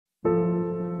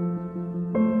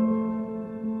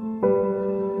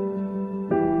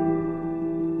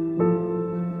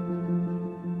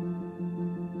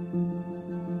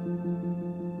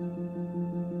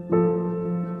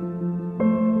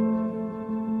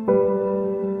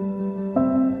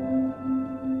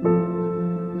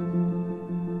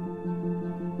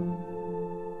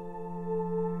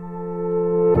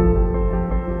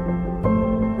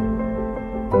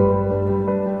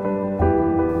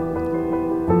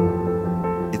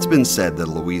been said that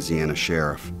a Louisiana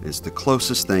sheriff is the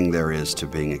closest thing there is to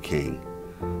being a king.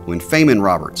 When Feynman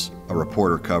Roberts, a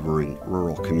reporter covering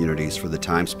rural communities for the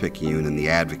Times-Picayune and The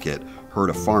Advocate, heard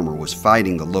a farmer was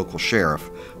fighting the local sheriff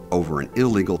over an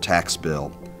illegal tax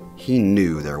bill, he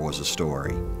knew there was a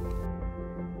story.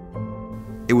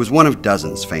 It was one of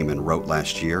dozens Feynman wrote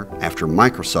last year after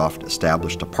Microsoft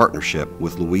established a partnership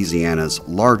with Louisiana's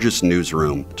largest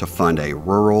newsroom to fund a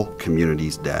rural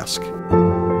communities desk.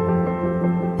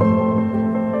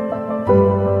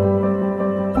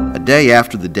 A day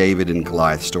after the David and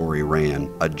Goliath story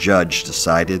ran, a judge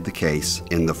decided the case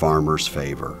in the farmer's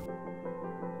favor.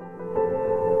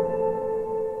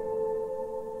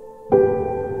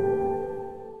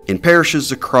 In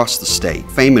parishes across the state,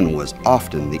 Feynman was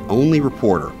often the only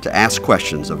reporter to ask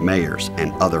questions of mayors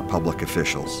and other public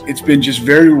officials. It's been just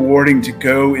very rewarding to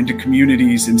go into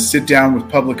communities and sit down with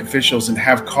public officials and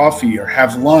have coffee or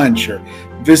have lunch or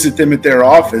visit them at their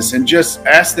office and just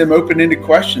ask them open-ended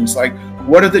questions like,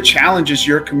 what are the challenges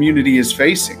your community is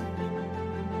facing?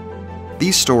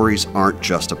 These stories aren't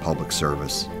just a public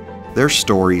service. They're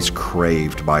stories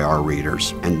craved by our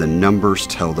readers, and the numbers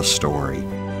tell the story.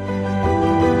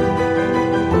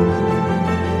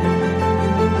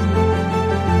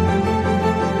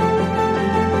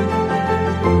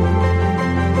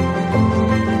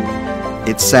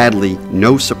 It's sadly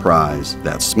no surprise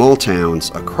that small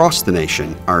towns across the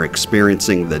nation are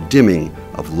experiencing the dimming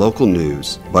of local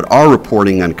news, but our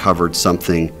reporting uncovered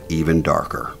something even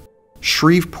darker.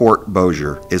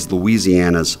 Shreveport-Bossier is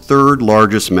Louisiana's third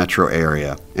largest metro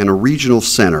area and a regional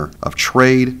center of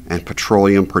trade and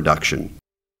petroleum production.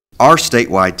 Our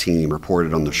statewide team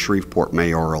reported on the Shreveport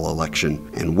mayoral election,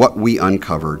 and what we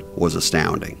uncovered was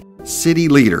astounding. City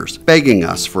leaders begging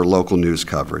us for local news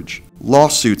coverage.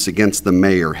 Lawsuits against the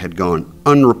mayor had gone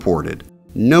unreported.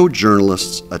 No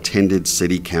journalists attended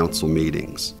city council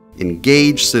meetings.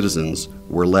 Engaged citizens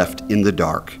were left in the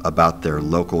dark about their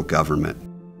local government.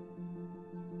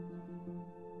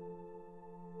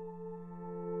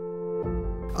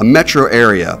 A metro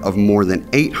area of more than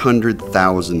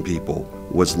 800,000 people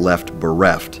was left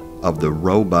bereft of the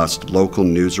robust local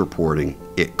news reporting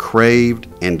it craved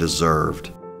and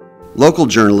deserved. Local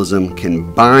journalism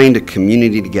can bind a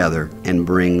community together and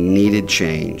bring needed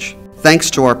change. Thanks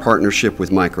to our partnership with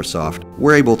Microsoft,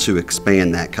 we're able to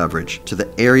expand that coverage to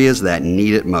the areas that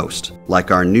need it most, like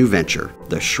our new venture,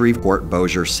 the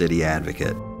Shreveport-Bossier City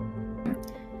Advocate.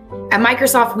 At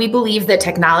Microsoft, we believe that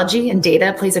technology and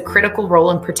data plays a critical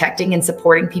role in protecting and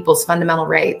supporting people's fundamental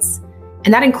rights.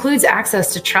 And that includes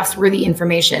access to trustworthy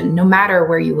information, no matter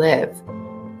where you live.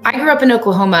 I grew up in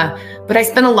Oklahoma, but I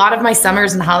spent a lot of my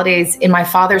summers and holidays in my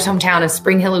father's hometown of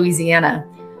Spring Hill, Louisiana.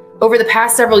 Over the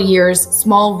past several years,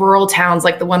 small rural towns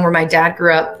like the one where my dad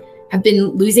grew up have been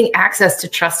losing access to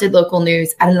trusted local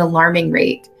news at an alarming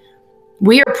rate.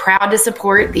 We are proud to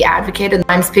support The Advocate and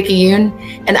Times-Picayune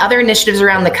and other initiatives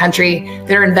around the country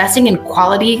that are investing in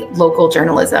quality local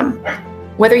journalism.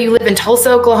 Whether you live in Tulsa,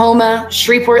 Oklahoma,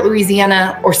 Shreveport,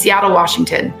 Louisiana, or Seattle,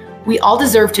 Washington, we all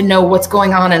deserve to know what's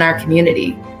going on in our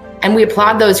community. And we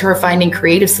applaud those who are finding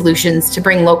creative solutions to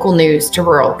bring local news to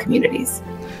rural communities.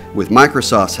 With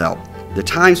Microsoft's help, the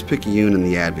Times-Picayune and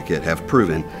The Advocate have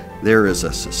proven there is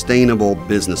a sustainable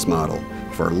business model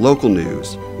for local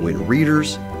news when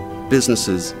readers,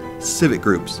 businesses, civic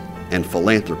groups, and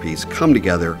philanthropies come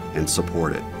together and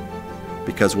support it.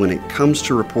 Because when it comes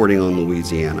to reporting on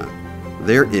Louisiana,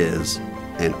 there is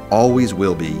and always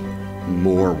will be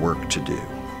more work to do.